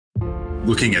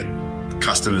looking at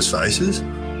customers' faces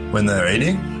when they're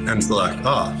eating, and it's like,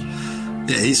 oh,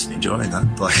 yeah, he's enjoying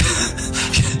that. Like,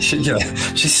 she's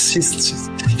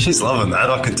loving that.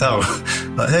 I can tell.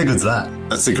 Like, how good's that?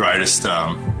 That's the greatest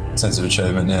sense of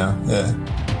achievement now. Yeah.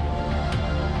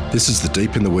 This is the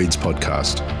Deep in the Weeds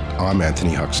podcast. I'm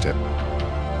Anthony Huckstep.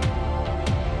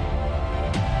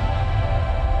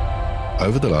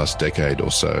 Over the last decade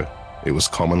or so, it was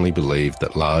commonly believed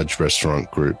that large restaurant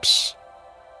groups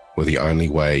were the only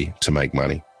way to make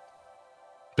money.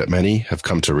 But many have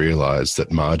come to realise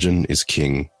that margin is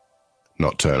king,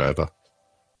 not turnover.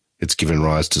 It's given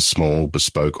rise to small,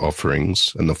 bespoke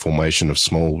offerings and the formation of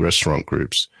small restaurant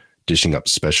groups dishing up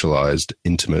specialised,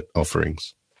 intimate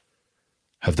offerings.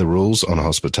 Have the rules on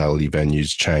hospitality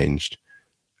venues changed,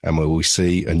 and will we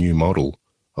see a new model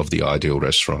of the ideal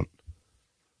restaurant?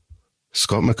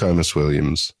 Scott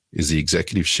McComas-Williams is the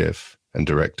executive chef and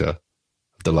director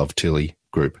of the Love Tilly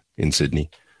Group in Sydney.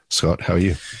 Scott, how are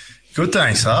you? Good,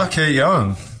 thanks, Huck. How are you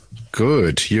going?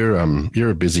 Good. You're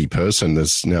a busy person.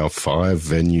 There's now 5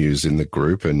 venues in the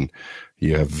group, and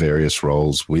you have various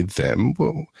roles with them.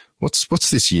 Well,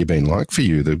 what's this year been like for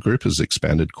you? The group has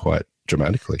expanded quite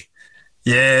dramatically.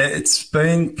 Yeah, it's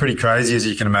been pretty crazy, as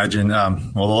you can imagine.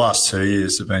 The last 2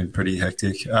 years have been pretty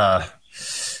hectic.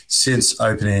 Since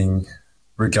opening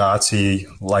Ragazzi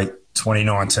late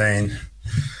 2019,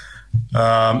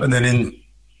 and then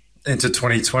into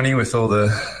 2020 with all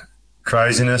the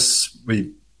craziness,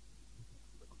 we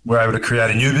were able to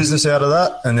create a new business out of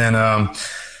that, and then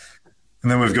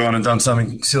we've gone and done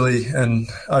something silly and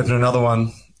opened another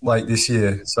one late this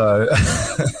year. So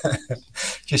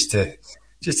just to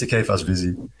keep us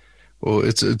busy. Well,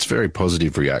 it's very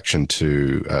positive reaction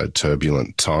to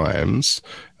turbulent times.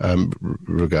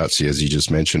 Ragazzi, as you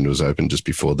just mentioned, was open just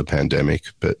before the pandemic,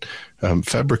 but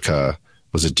Fabrica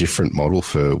was a different model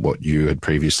for what you had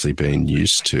previously been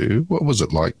used to. What was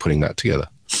it like putting that together?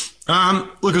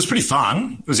 Look, it was pretty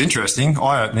fun. It was interesting,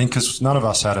 eye-opening, because none of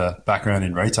us had a background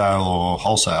in retail or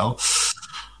wholesale.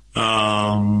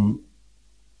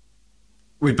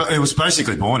 It was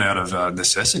basically born out of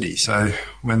necessity. So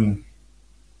when,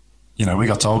 we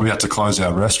got told we had to close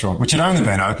our restaurant, which had only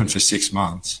been open for 6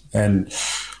 months, and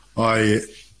I'd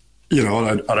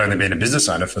only been a business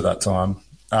owner for that time.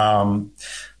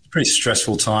 Pretty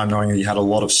stressful time knowing that you had a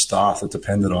lot of staff that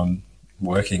depended on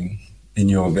working in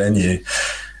your venue.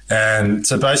 And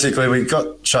so basically we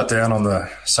got shut down on the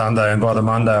Sunday, and by the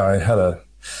Monday I had a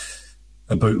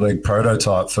bootleg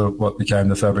prototype for what became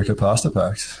the Fabrica pasta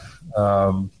packs.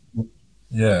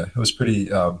 It was pretty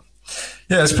it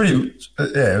was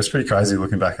pretty crazy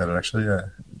looking back at it, actually.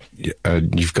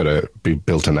 You've got to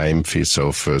built a name for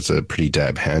yourself as a pretty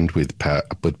dab hand with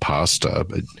pasta.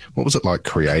 But what was it like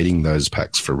creating those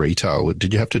packs for retail?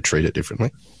 Did you have to treat it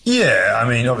differently? Yeah, I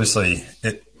mean, obviously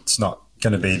it's not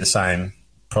going to be the same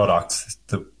product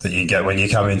that you get when you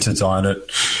come in to dine at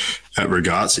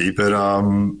Ragazzi, but I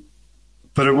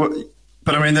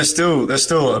mean, they're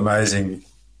still amazing.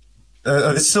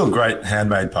 It's still great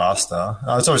handmade pasta.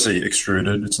 It's obviously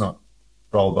extruded. It's not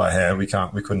rolled by hand. We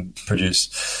couldn't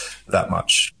produce that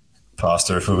much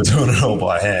pasta if we were doing it all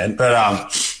by hand.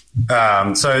 But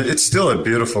so it's still a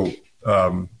beautiful,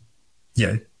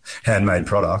 handmade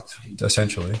product,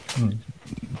 essentially.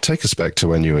 Take us back to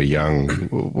when you were young.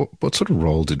 What sort of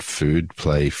role did food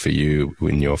play for you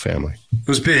in your family? It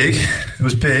was big.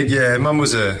 Yeah, Mum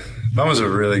was a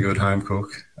really good home cook.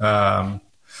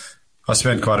 I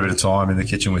spent quite a bit of time in the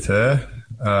kitchen with her,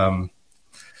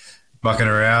 mucking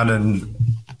around, and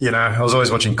I was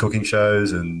always watching cooking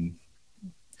shows, and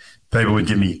people would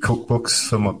give me cookbooks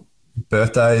for my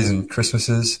birthdays and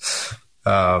Christmases.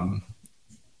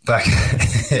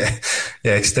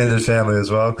 Extended family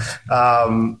as well.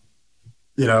 All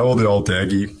the old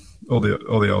Daggy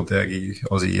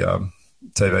Aussie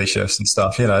TV chefs and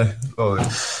stuff. All the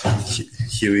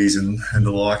Hueys and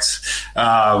the likes.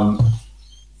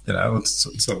 It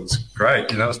was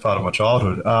great. It was part of my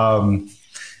childhood.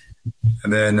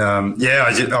 And then,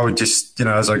 I would just,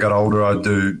 as I got older,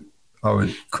 I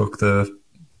would cook the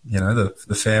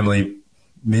family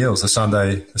meals, the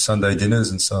Sunday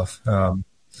dinners and stuff.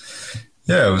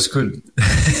 It was good.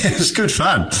 It was good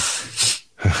fun.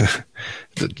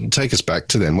 Take us back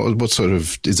to then. What sort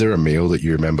of, is there a meal that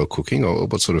you remember cooking, or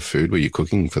what sort of food were you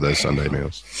cooking for those Sunday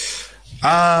meals?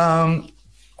 I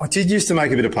did used to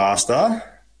make a bit of pasta.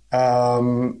 I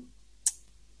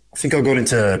think I got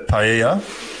into paella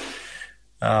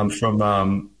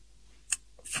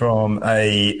from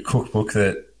a cookbook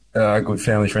that a good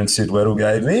family friend Sid Weddle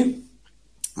gave me.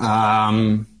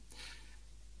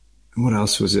 What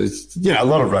else was it? A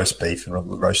lot of roast beef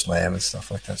and roast lamb and stuff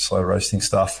like that, slow roasting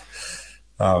stuff.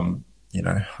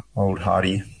 old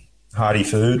hearty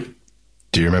food.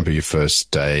 Do you remember your first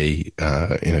day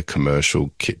in a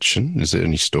commercial kitchen? Is there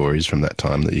any stories from that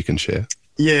time that you can share?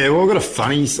 Yeah, well, I had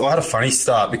a funny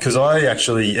start because I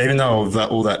actually, even though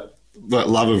all that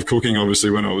love of cooking, obviously,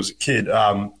 when I was a kid,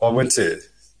 I went to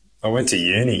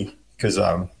uni because,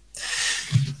 I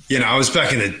was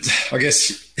back in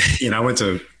I went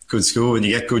to good school and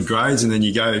you get good grades and then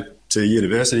you go to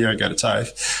university, you don't go to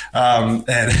TAFE,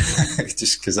 and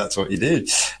just because that's what you did.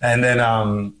 And then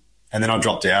I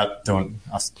dropped out I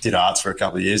did arts for a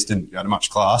couple of years, didn't go to much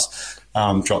class,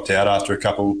 dropped out after a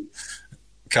couple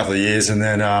of years, and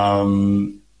then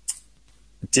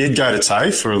did go to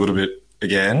TAFE for a little bit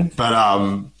again. But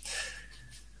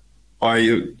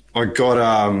I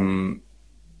got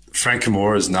Frank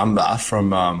Kimura's number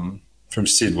from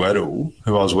Sid Weddle,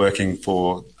 who I was working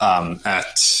for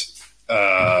at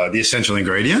the Essential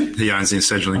Ingredient. He owns the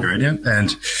Essential Ingredient,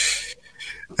 and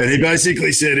he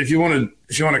basically said, if you want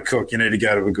to cook, you need to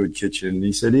go to a good kitchen. And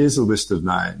he said, here's a list of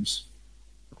names.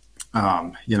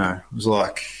 It was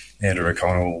like Andrew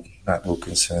O'Connell, Matt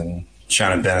Wilkinson,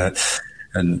 Shannon Bennett,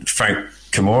 and Frank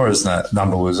Kimura's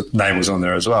name was on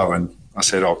there as well. And I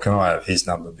said, oh, can I have his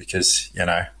number? Because,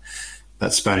 that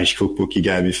Spanish cookbook he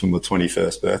gave me for my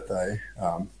 21st birthday,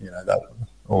 that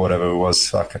or whatever it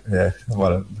was. I think it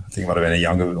might have been a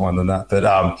younger one than that. But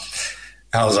I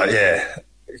was like, I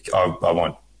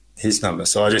want his number.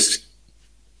 So he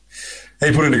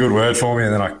put in a good word for me,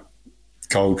 and then I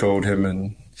cold called him,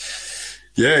 and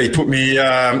he put me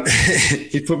on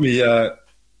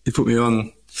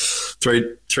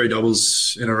three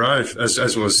doubles in a row,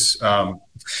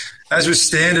 as was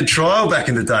standard trial back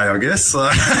in the day, I guess. So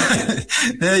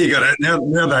now you got it.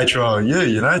 Now they trial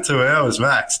you, 2 hours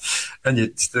max, and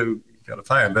you still got to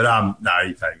pay him. But no,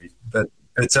 he paid me. But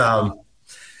it's I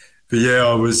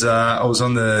was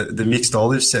on the mixed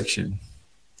olive section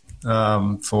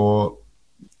and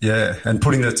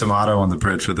putting the tomato on the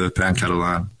bread for the pan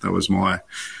catalan. That was my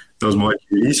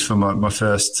duties for my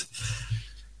first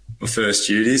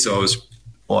duties. I was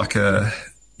like a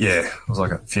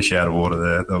fish out of water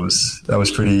there. That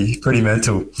was pretty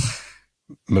mental.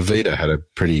 Movida had a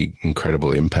pretty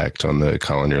incredible impact on the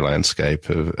culinary landscape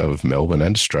of Melbourne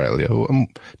and Australia.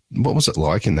 What was it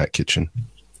like in that kitchen?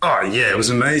 Oh yeah, it was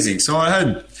amazing. So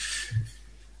I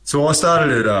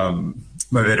started at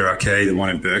Movida Arcade, the one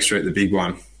in Burke Street, the big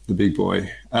one, the big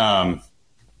boy. And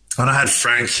I had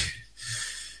Frank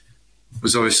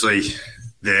was obviously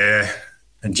there,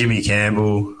 and Jimmy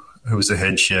Campbell, who was the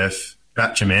head chef.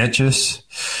 Matt Germanchis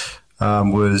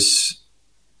was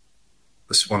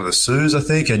one of the Sues, I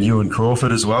think, and Ewan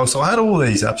Crawford as well. So I had all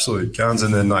these absolute guns,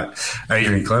 and then like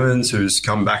Adrian Clemens, who's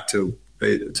come back to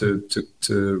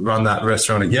run that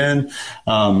restaurant again.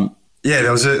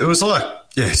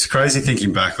 It's crazy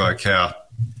thinking back, like how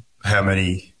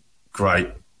many great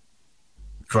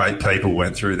people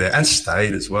went through there and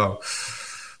stayed as well.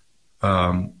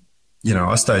 I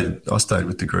stayed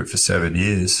with the group for 7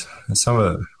 years, and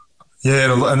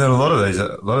and then a lot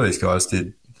of these guys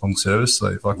did long service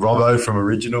leave. Like Robbo from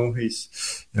Original,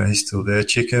 he's still there.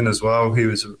 Chicken as well. He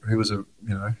was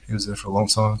there for a long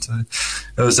time too.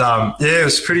 It was it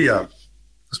was pretty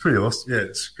awesome. Yeah,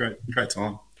 it's great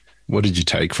time. What did you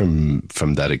take from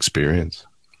that experience?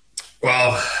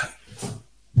 Well,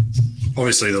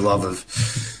 obviously the love of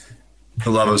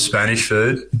Spanish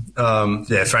food.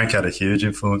 Frank had a huge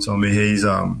influence on me. He's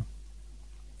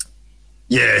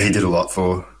he did a lot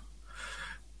for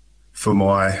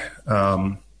my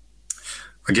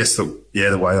I guess the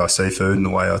way I see food and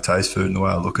the way I taste food and the way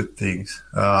I look at things.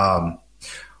 I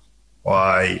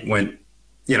went,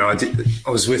 I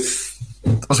was with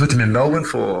him in Melbourne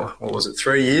for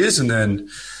 3 years, and then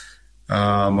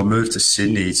I moved to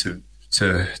Sydney to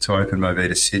open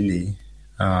Movida Sydney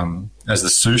as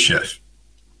the sous chef,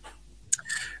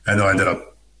 and I ended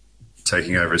up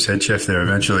taking over as head chef there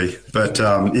eventually. But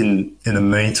in the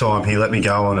meantime, he let me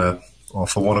go on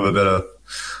for want of a better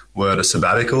word, a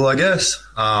sabbatical, I guess.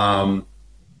 And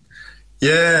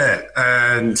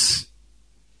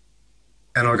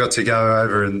I got to go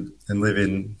over and live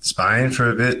in Spain for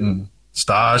a bit and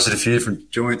staged at a few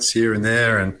different joints here and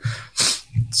there, and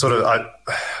sort of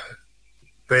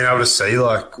being able to see,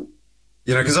 like,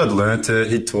 because I'd learned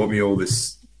he'd taught me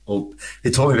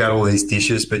he taught me about all these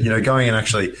dishes, but, going and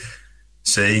actually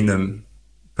seeing them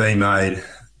being made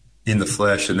in the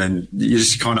flesh, and then you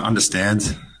just kind of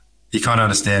understand. You kind of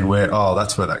understand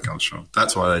that's where that comes from.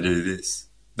 That's why they do this.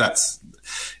 That's,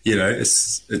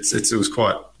 it was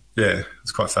quite,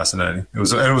 it's quite fascinating. It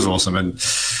was awesome, and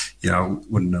I'll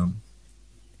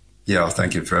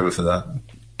thank him forever for that.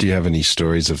 Do you have any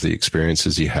stories of the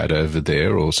experiences you had over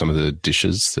there, or some of the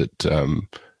dishes that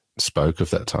spoke of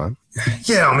that time?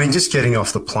 Yeah, I mean, just getting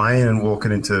off the plane and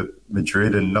walking into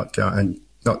Madrid and not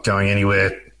going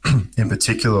anywhere in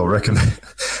particular or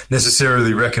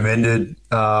necessarily recommended,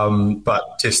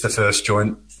 but just the first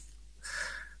joint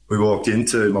we walked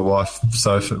into, my wife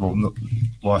Sophie, well, not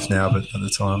wife now, but at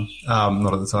the time,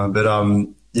 not at the time, but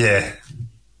yeah,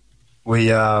 we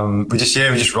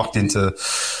just rocked into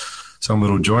some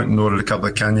little joint and ordered a couple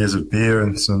of cañas of beer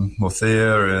and some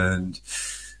morcilla and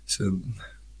some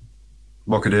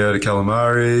bocadillo de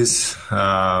calamares,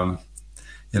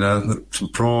 some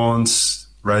prawns,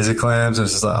 razor clams, and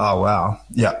it's just like, oh wow,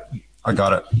 yeah, I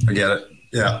got it, I get it,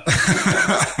 yeah.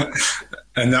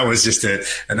 And that was just it,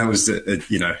 and that was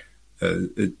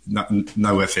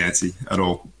nowhere fancy at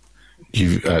all.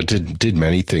 You did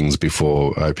many things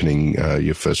before opening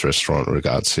your first restaurant,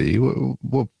 Ragazzi.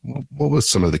 What were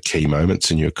some of the key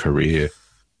moments in your career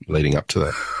leading up to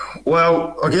that?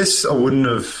 Well, I guess I wouldn't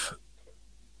have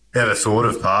ever thought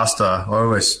of pasta. I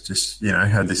always just,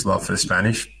 had this love for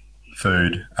Spanish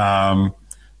food. Until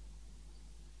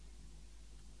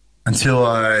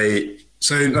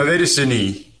Novita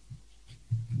Sydney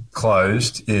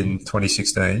closed in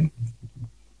 2016,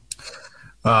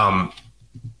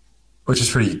 which is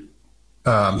pretty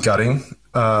gutting.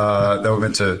 We were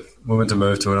meant to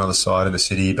move to another site in the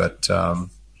city, but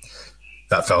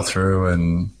that fell through,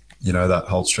 and that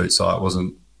Holt Street site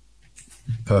wasn't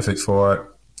perfect for it.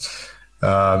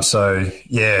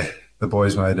 The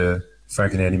boys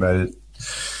Frank and Andy made a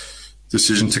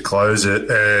decision to close it,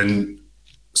 and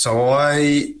so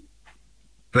I,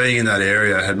 being in that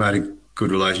area, had made a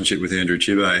good relationship with Andrew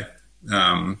Chibbe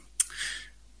from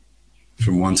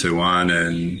 121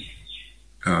 and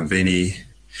Vinny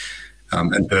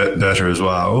and Berta as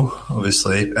well,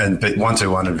 obviously, and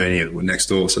 121 and Vinny were next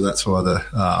door, so that's why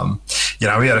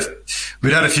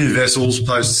we'd had a few vessels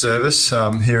post service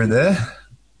here and there,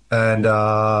 and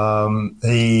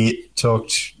he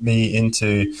talked me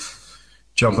into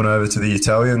jumping over to the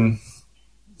Italian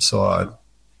side.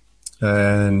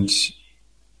 And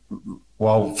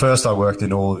while first I worked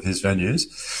in all of his venues,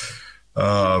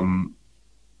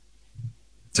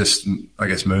 just I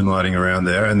guess moonlighting around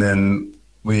there, and then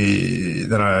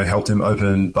I helped him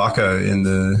open Baco in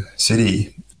the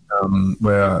city,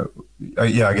 where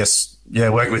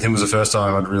working with him was the first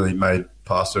time I'd really made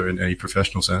pasta in any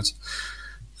professional sense,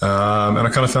 and I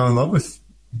kind of fell in love with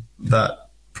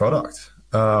that product.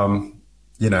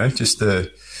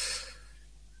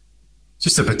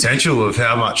 Just the potential of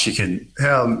how much you can,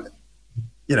 how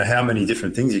many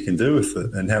different things you can do with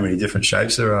it, and how many different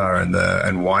shapes there are,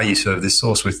 and why you serve this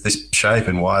sauce with this shape,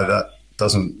 and why that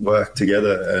doesn't work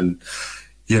together, and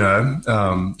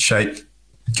shape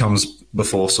comes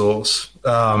before sauce.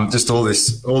 Just all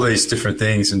these different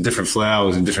things, and different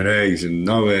flours, and different eggs, and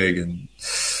no egg, and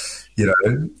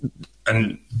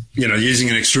using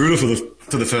an extruder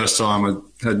for the first time, I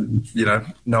had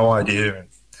no idea.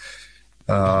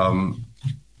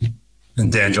 And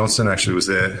Dan Johnston actually was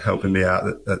there helping me out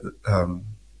at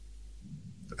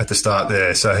the start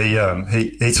there. So he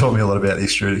taught me a lot about the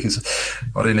extruder, because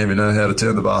I didn't even know how to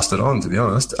turn the bastard on, to be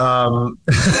honest. So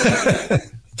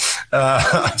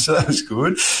that was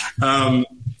good. And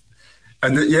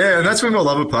that's when my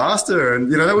love of pasta, and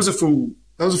that was a full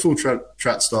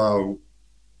Trat style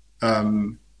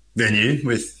venue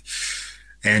with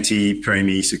Anti,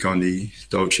 Primi, Secondi,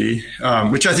 Dolce,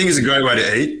 which I think is a great way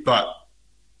to eat, but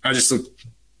I just looked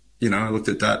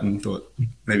at that and thought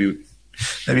maybe you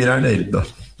don't need the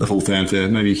full fanfare.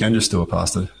 Maybe you can just do a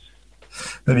pasta.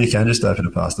 Maybe you can just open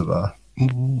a pasta bar.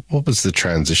 What was the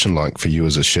transition like for you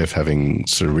as a chef, having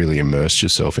sort of really immersed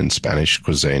yourself in Spanish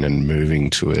cuisine and moving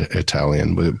to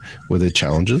Italian? Were there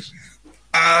challenges?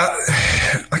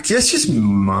 I guess just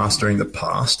mastering the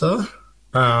pasta.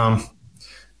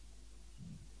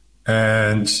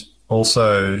 And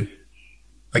also,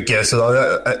 I guess,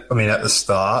 at the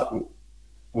start,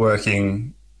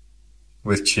 working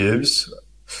with Chibs,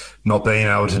 not being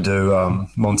able to do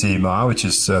Monte Mar, which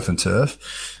is surf and turf,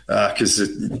 because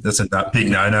that's a big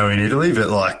no-no in Italy,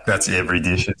 but that's every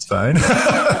dish in Spain.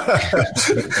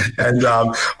 And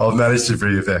I've managed to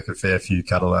bring back a fair few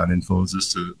Catalan influences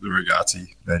to the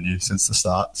Ragazzi menu since the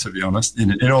start, to be honest.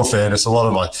 In all fairness, a lot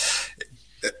of my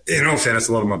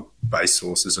base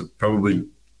sauces are probably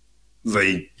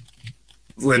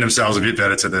lend themselves a bit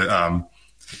better to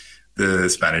the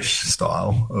Spanish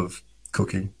style of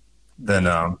cooking than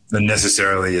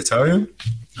necessarily Italian.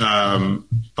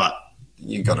 But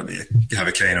you've got to have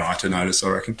a keen eye to notice, I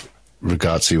reckon.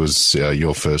 Ragazzi was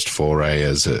your first foray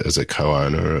as a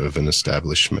co-owner of an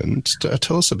establishment.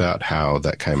 Tell us about how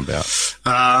that came about.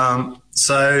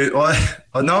 So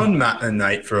I've known Matt and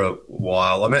Nate for a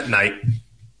while. I met Nate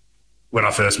when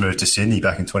I first moved to Sydney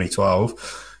back in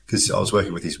 2012 because I was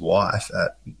working with his wife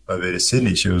at Movida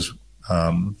Sydney. She was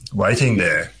waiting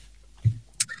there.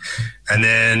 And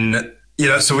then,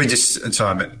 so I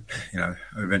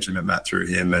eventually met Matt through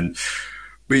him, and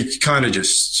we kind of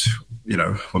just,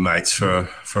 were mates for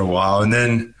a while. And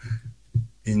then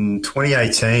in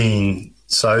 2018,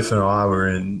 Soph and I were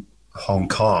in Hong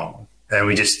Kong, and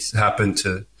we just happened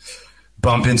to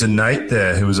bump into Nate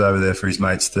there, who was over there for his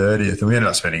mate's 30th. And we ended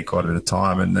up spending quite a bit of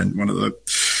time. And then one of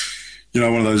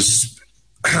those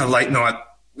late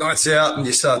nights out, and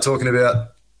you start talking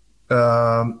about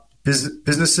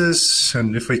businesses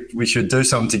and if we should do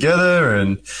something together.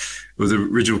 And the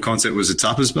original concept was a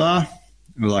tapas bar.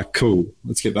 And we're like, cool,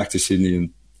 let's get back to Sydney and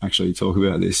actually talk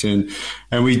about this. And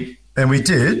we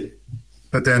did,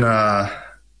 but then I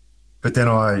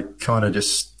kind of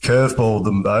just curveballed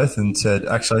them both and said,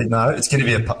 actually, no, it's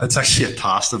actually a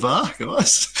pasta bar,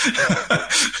 guys.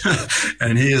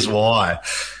 And here's why.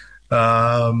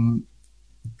 And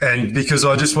because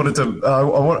I just wanted to, I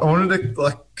wanted to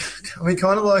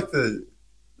kind of like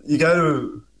you go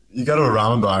to a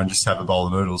ramen bar and just have a bowl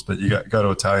of noodles, but you go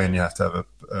to Italian, you have to have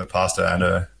a pasta and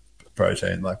a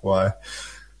protein. Like, why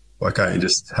can't you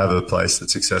just have a place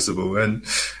that's accessible and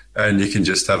you can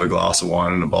just have a glass of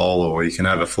wine in a bowl, or you can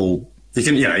have you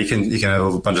can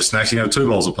have a bunch of snacks. You can have 2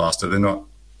 bowls of pasta. They're not,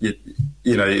 you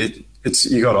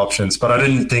got options. But I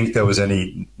didn't think there was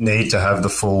any need to have the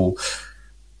whole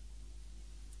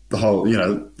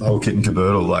kit and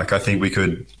caboodle. Like, I think we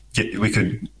could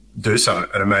do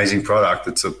an amazing product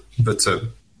that's a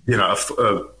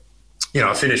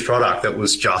finished product that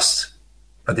was just,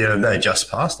 at the end of the day,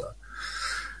 just pasta.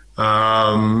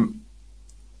 And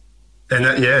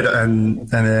then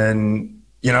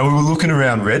we were looking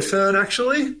around Redfern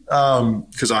actually,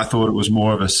 because I thought it was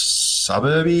more of a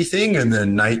suburby thing, and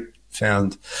then Nate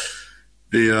found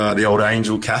the old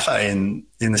Angel Cafe in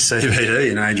the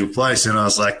CBD in Angel Place, and I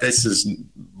was like, this is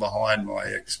behind my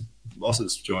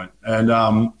ex-boss's joint, and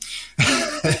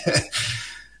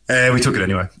and we took it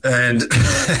anyway, and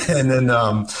then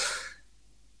and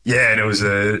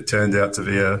it turned out to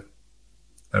be a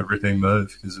ripping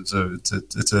move because it's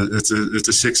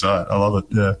a sick site. I love it.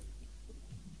 Yeah.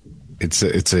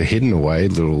 It's a hidden away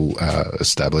little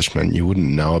establishment. You wouldn't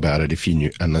know about it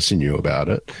unless you knew about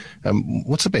it.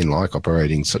 What's it been like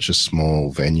operating such a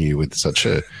small venue with such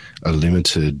a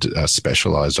limited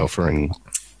specialized offering?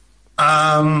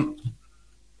 Well,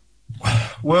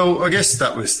 I guess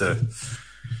that was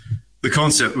the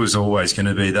concept was always going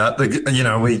to be that.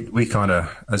 We kind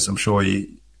of, as I'm sure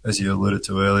as you alluded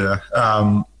to earlier,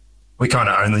 we kind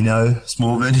of only know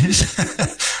small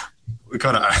venues. We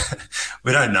don't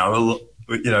know a lot.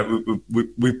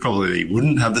 We probably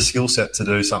wouldn't have the skill set to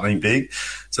do something big.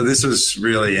 So this was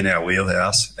really in our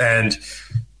wheelhouse. And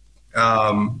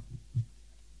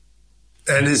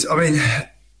as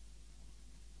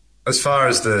far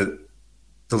as the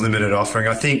limited offering,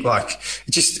 I think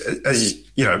just as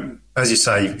you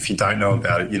say, if you don't know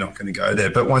about it, you're not going to go there.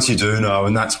 But once you do know,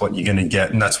 and that's what you're going to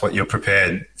get, and that's what you're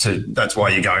prepared to, that's why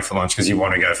you're going for lunch, because you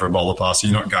want to go for a bowl of pasta.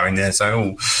 You're not going there saying,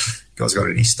 oh, guys got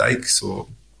any steaks or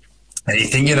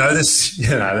anything? There's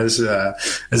a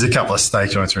couple of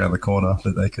steak joints around the corner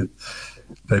that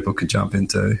people could jump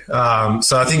into.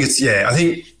 So I think I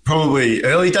think probably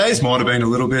early days might have been a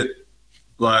little bit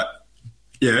like,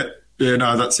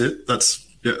 no, that's it.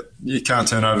 You can't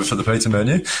turn over for the pizza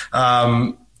menu.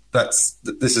 This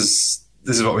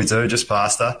is what we do, just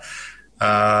pasta.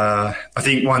 I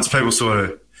think once people sort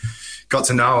of got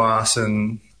to know us,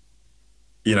 and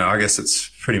I guess it's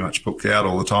pretty much booked out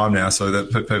all the time now, so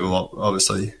that people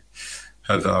obviously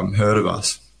have heard of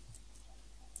us.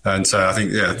 And so I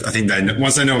think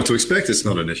once they know what to expect, it's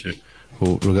not an issue.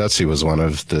 Well, Ragazzi was one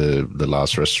of the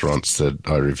last restaurants that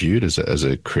I reviewed as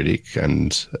a critic,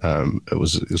 and it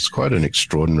was quite an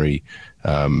extraordinary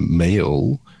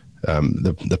meal.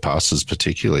 The pastas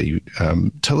particularly.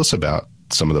 Tell us about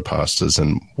some of the pastas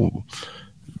and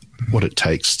what it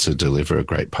takes to deliver a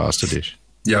great pasta dish.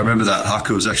 Yeah, I remember that.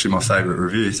 Haku was actually my favourite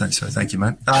review. Thank you,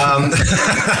 mate. I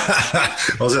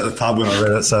was at the pub when I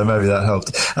read it, so maybe that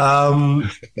helped.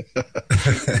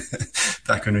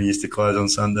 Back when we used to close on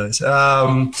Sundays.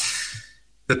 So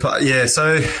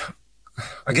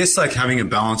I guess having a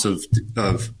balance of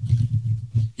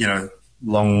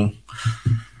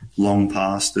long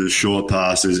pastas, short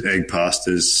pastas, egg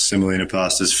pastas, semolina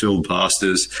pastas, filled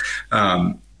pastas.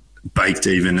 baked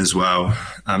even as well.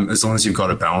 As long as you've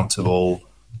got a balance of all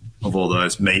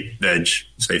those meat, veg,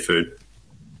 seafood.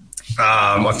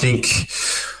 I think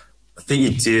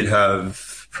you did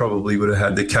have, probably would have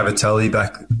had the cavatelli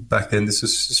back then. This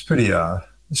was pretty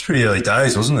early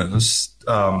days, wasn't it? It was,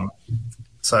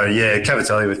 so yeah,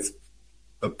 cavatelli with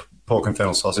pork and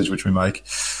fennel sausage, which we make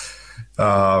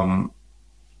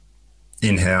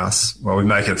in-house. Well, we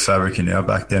make it at Fabrica now.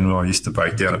 Back then, when I used to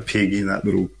break down a pig in that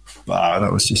little bar,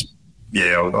 that was just,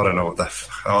 yeah, I don't know what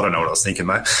I was thinking,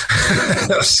 mate.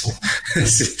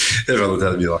 Everyone looked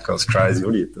at me like I was crazy.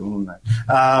 What are you doing, mate?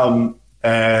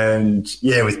 And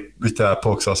yeah, with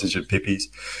pork sausage and pippies,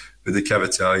 with the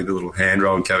cavatelli, the little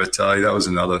hand-rolled cavatelli, that was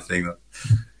another thing that,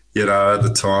 you know, at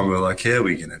the time we were like, how are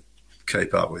we going to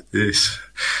keep up with this?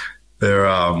 They're,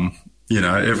 you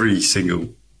know, every single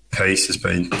piece has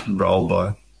been rolled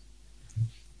on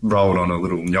a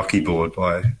little gnocchi board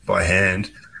by hand.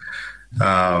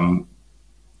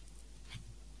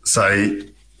 So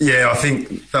yeah, I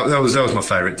think that was my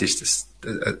favourite dish. It's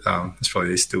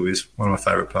probably still is one of my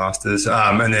favourite pastas.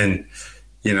 And then,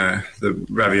 you know, the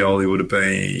ravioli would have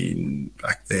been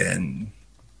back then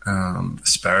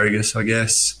asparagus, I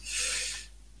guess,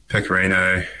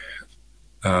 pecorino.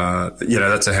 You know,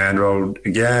 that's a hand rolled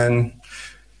again.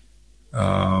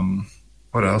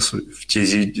 What else?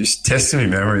 Geez, you just tested me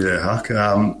memory there, Huck.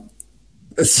 I've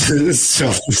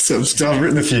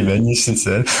written a few menus since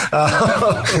then.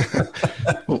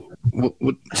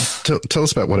 Tell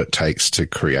us about what it takes to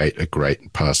create a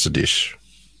great pasta dish.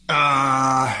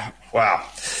 Wow.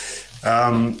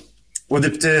 Well,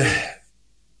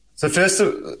 so first,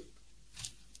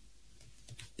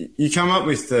 you come up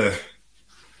with the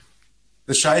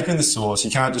shape and the sauce.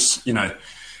 You can't just, you know,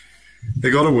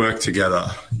 they got to work together.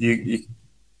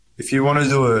 If you want to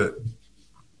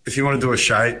do a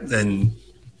shape, then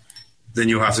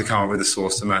you'll have to come up with a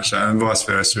sauce to match that, and vice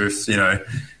versa.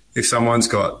 If someone's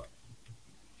got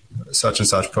such and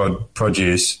such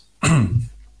produce,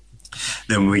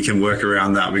 then we can work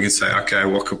around that. We can say, okay,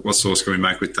 what sauce can we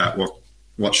make with that?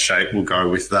 What shape will go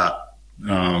with that?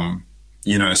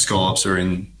 You know, scallops are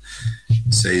in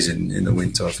season in the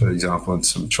winter, for example, and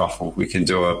some truffle. We can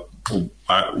do a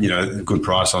good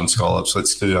price on scallops.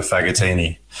 Let's do a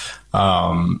fagottini,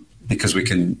 because we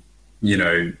can, you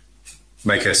know,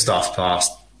 make a stuffed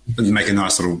pasta, make a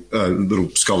nice little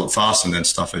scallop farce and then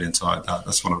stuff it inside that.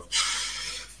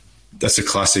 That's a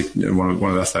classic, one of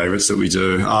our favourites that we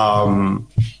do.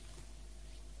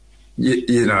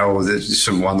 You know, there's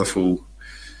some wonderful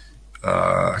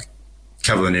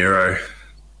Cavallonero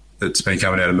that's been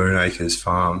coming out of Moonacres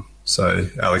Farm. So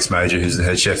Alex Major, who's the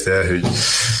head chef there, who,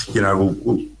 you know,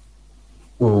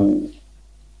 will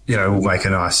make a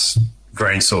nice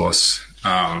green sauce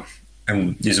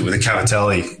and use it with a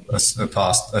cavatelli,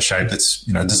 a shape that's,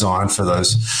 you know, designed for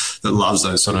those that loves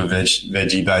those sort of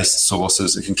veggie based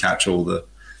sauces that can catch all the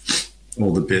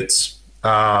bits.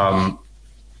 But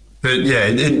yeah,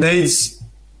 it needs.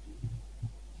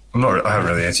 I haven't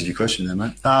really answered your question there,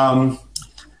 mate.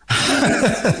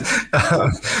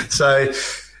 So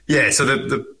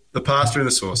the pasta and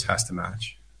the sauce has to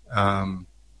match, and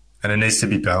it needs to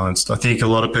be balanced. I think a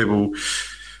lot of people.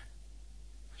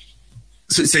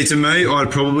 See, to me, I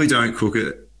probably don't cook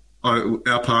it. Our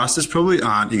pastas probably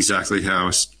aren't exactly how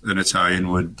an Italian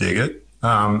would dig it.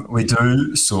 We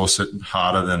do sauce it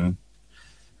harder than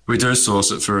we do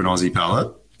sauce it for an Aussie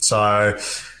palate. So,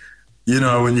 you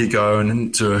know, when you go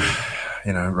into,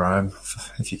 you know, Rome,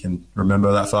 if you can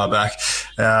remember that far back,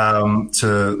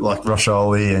 to like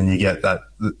Roscioli, and you get that,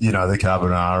 you know, the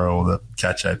carbonara or the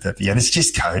cacio pepe, and it's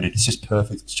just coated. It's just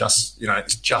perfect. It's just, you know,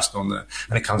 it's just on the,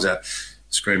 and it comes out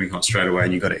screaming hot straight away,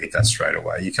 and you've got to eat that straight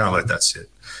away. You can't let that sit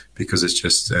because it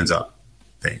just ends up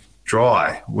being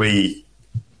dry. We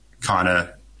kind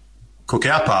of cook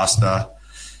our pasta,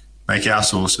 make our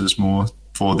sauces more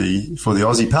for the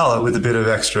Aussie palate with a bit of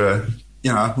extra,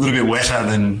 you know, a little bit wetter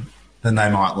than they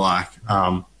might like.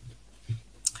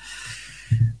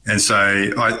 And so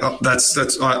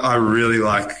I really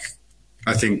like.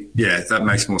 I think, yeah, that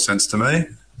makes more sense to me.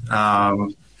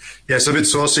 So a bit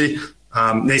saucy.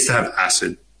 Needs to have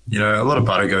acid. You know, a lot of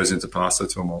butter goes into pasta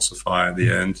to emulsify at the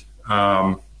end.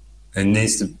 And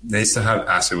needs to have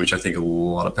acid, which I think a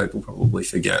lot of people probably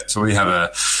forget. So we have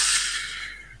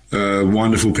a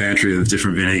wonderful pantry of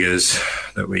different vinegars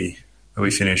that we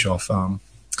finish off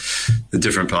the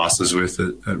different pastas with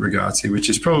at Ragazzi, which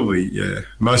is probably, yeah,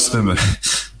 most of them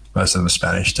are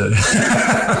Spanish too.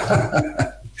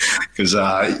 Because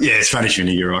Spanish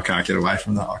vinegar, I can't get away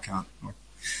from that.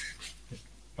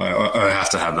 I have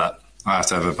to have that. I have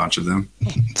to have a bunch of them.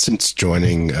 Since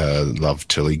joining Love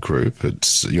Tilly Group,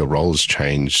 your role has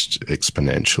changed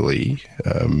exponentially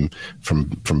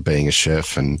from being a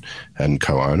chef and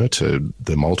co-owner to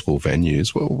the multiple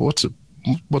venues. Well,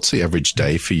 what's the average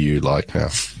day for you like now?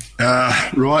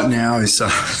 Right now I'm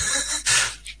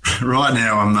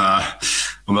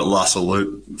at La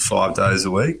Salute 5 days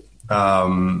a week,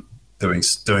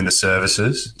 doing the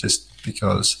services just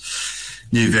because.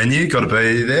 New venue, got to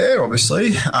be there,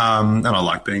 obviously, and I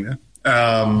like being there.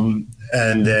 And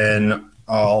then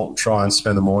I'll try and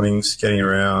spend the mornings getting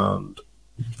around,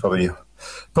 probably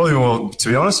more, to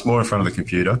be honest, more in front of the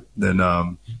computer than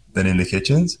in the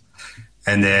kitchens.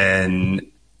 And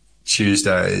then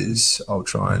Tuesdays I'll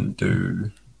try and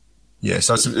do,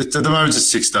 so at the moment it's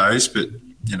 6 days, but,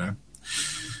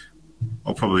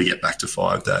 I'll probably get back to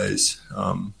 5 days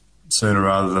sooner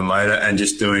rather than later, and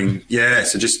just doing,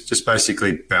 so just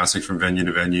basically bouncing from venue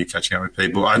to venue, catching up with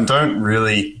people. I don't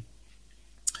really,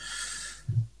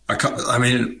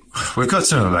 we've got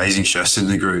some amazing chefs in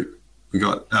the group. We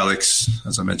got Alex,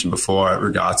 as I mentioned before, at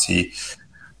Ragazzi,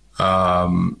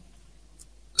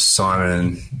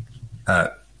 Simon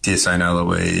at Dear St.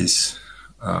 Eloise,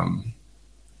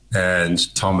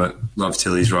 and Tom at Love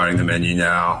Tilly's writing the menu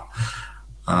now.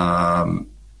 And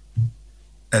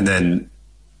then,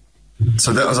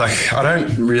 so that was like, I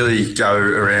don't really go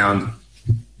around.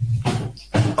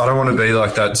 I don't want to be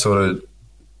like that sort of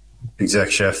exec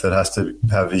chef that has to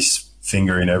have his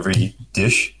finger in every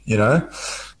dish,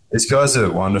 These guys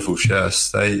are wonderful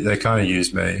chefs. They kind of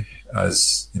use me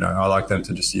as, I like them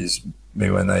to just use me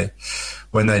when they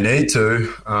need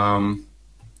to.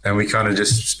 And we kind of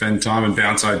just spend time and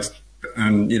bounce I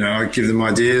give them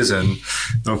ideas and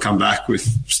they'll come back with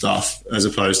stuff, as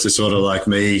opposed to sort of like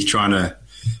me trying to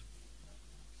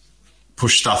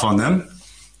push stuff on them.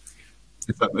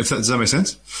 Does that make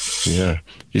sense? Yeah.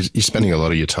 You're spending a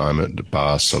lot of your time at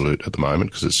Bar Salute at the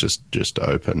moment because it's just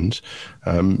opened.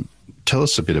 Tell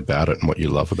us a bit about it and what you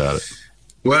love about it.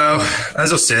 Well,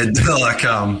 as I said,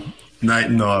 Nate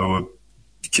and I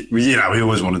we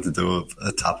always wanted to do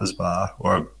a tapas bar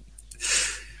or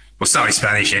something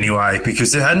Spanish anyway,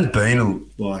 because there hadn't been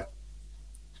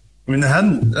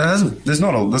there's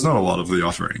not a lot of the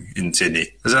offering in Sydney.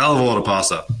 There's a hell of a lot of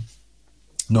pasta,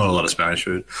 not a lot of Spanish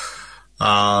food.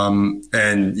 And,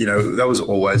 that was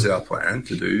always our plan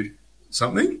to do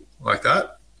something like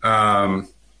that. I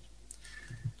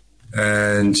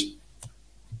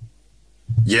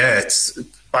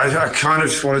kind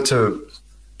of wanted to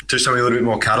do something a little bit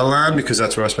more Catalan, because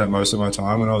that's where I spent most of my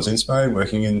time when I was in Spain,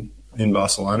 working in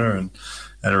Barcelona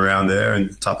and around there in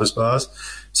tapas bars.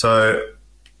 So,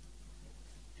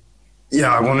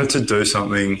 I wanted to do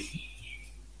something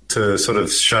to sort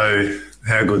of show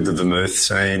how good the vermouth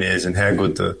scene is and how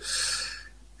good the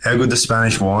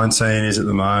Spanish wine scene is at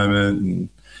the moment,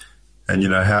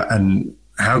 and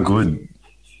how good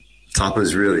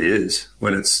tapas really is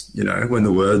when it's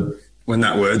when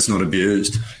that word's not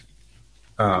abused.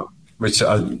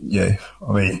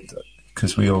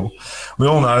 Because we all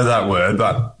know that word,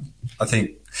 but I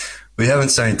think we haven't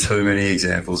seen too many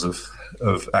examples of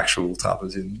actual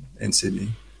tapas in Sydney.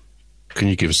 Can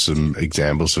you give us some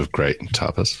examples of great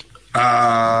tapas?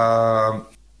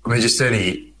 Just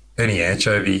any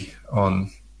anchovy on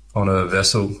a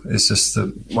vessel is just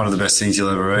one of the best things you'll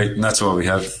ever eat, and that's why we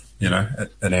have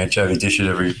an anchovy dish at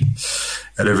every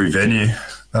venue.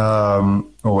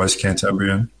 Always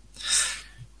Cantabrian.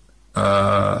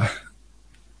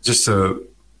 Just a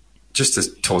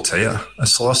tortilla, a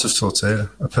slice of tortilla,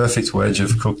 a perfect wedge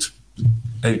of cooked,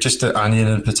 just an onion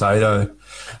and potato.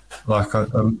 Like I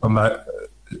do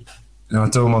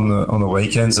them on the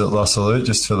weekends at La Salute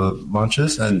just for the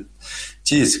lunches, and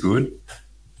gee, it's good.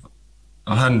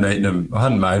 I hadn't made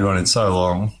one in so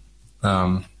long.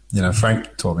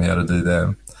 Frank taught me how to do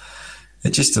them.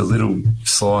 It's just a little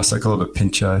slice, I call it a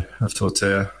pincho of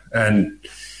tortilla, and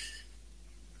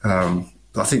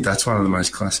I think that's one of the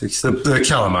most classics. The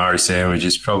calamari sandwich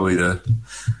is probably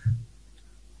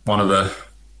one of the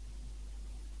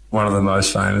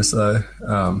most famous though.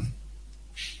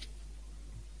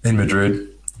 In Madrid,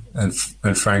 and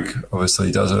Frank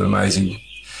obviously does an amazing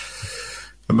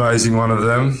one of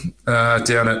them.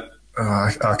 Down at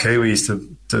Arquay we used to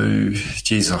do.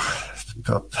 Geez, I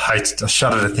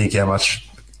shudder to think how much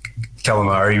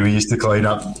calamari we used to clean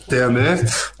up down there.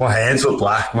 My hands were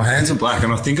black, and I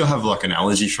think I have like an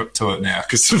allergy to it now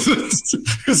because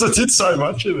I did so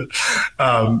much of it.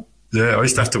 I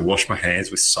used to have to wash my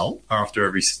hands with salt after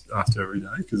every day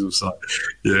because it was like,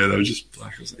 they were just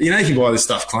black. You can buy this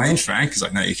stuff clean, Frank.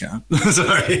 Because no, you can't.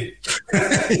 Sorry,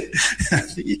 I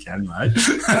think you can, mate.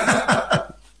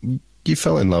 you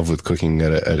fell in love with cooking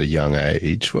at a young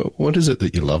age. What is it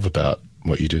that you love about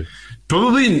what you do?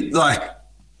 Probably like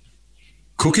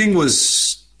cooking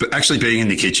was actually being in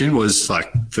the kitchen was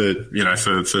like for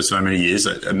so many years,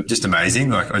 just amazing.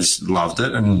 Like I just loved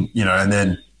it. And, and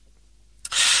then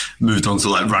moved on to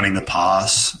like running the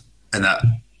pass, and that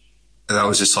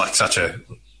was just like such a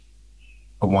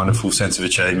wonderful sense of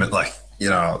achievement. Like,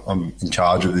 I'm in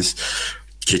charge of this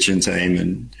kitchen team,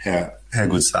 and how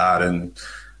good's that? And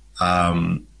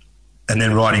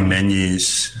then writing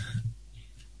menus,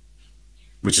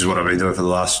 which is what I've been doing for the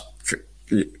last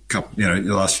couple, the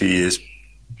last few years.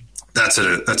 That's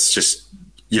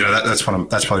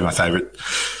probably my favourite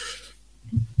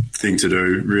thing to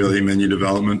do, really, menu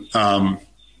development.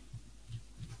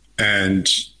 And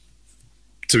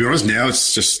to be honest, now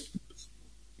it's just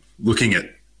looking at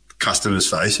customers'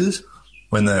 faces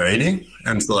when they're eating,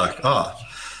 and it's like, oh,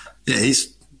 yeah,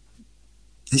 he's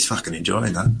fucking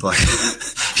enjoying that. Like,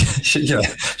 she's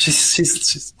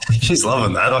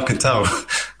loving that. I can tell.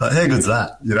 Like, how good's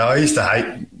that? I used to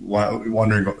hate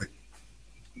wondering what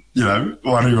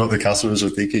the customers were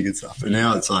thinking and stuff. And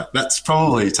now it's like, that's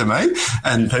probably to me,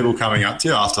 and people coming up to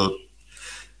you after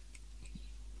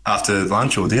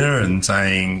lunch or dinner and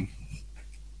saying,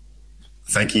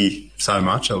 thank you so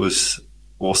much. That was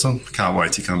awesome. Can't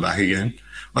wait to come back again.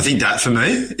 I think that for me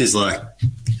is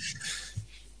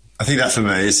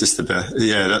just the best.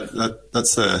 Yeah,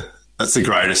 that's the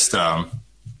greatest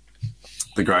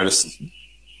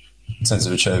sense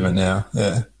of achievement now.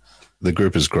 Yeah. The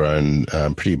group has grown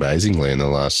pretty amazingly in the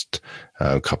last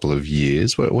couple of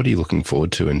years. What are you looking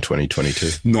forward to in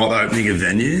 2022? Not opening a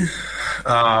venue.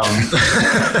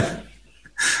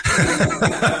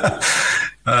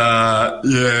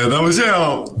 That was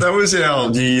our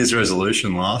New Year's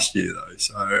resolution last year, though.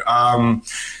 So,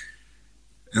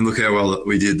 and look how well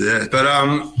we did there. But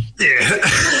I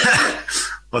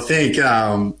think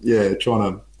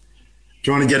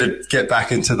trying to get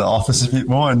back into the office a bit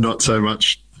more, and not so many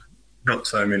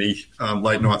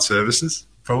late night services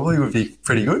probably would be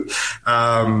pretty good.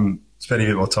 Spending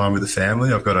a bit more time with the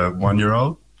family. I've got a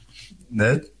 1-year-old,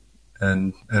 Ned,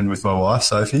 and with my wife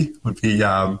Sophie would be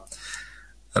that'd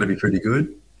be pretty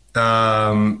good.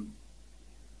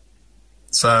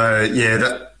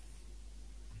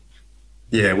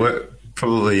 We're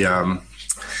probably trying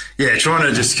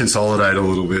to just consolidate a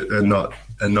little bit and not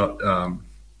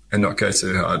go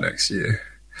too hard next year.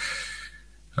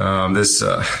 I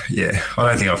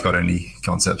don't think I've got any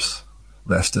concepts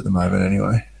left at the moment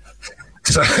anyway.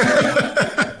 So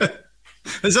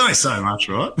there's only so much,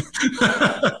 right?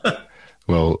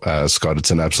 Well, Scott,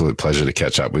 it's an absolute pleasure to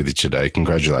catch up with you today.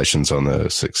 Congratulations on the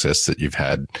success that you've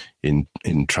had in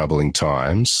troubling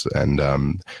times,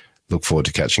 and look forward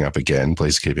to catching up again.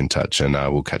 Please keep in touch, and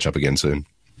we'll catch up again soon.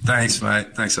 Thanks,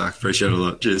 mate. Thanks, Zach. Appreciate it a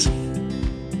lot. Cheers.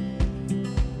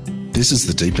 This is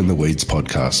the Deep in the Weeds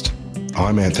podcast.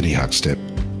 I'm Anthony Huckstep.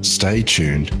 Stay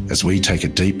tuned as we take a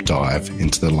deep dive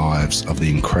into the lives of the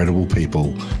incredible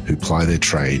people who ply their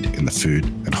trade in the food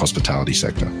and hospitality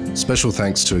sector. Special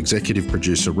thanks to executive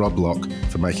producer Rob Locke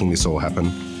for making this all happen.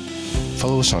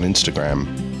 Follow us on Instagram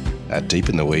at Deep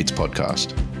in the Weeds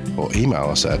Podcast, or email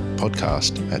us at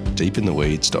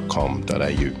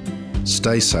podcast@deepintheweeds.com.au.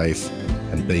 Stay safe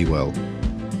and be well.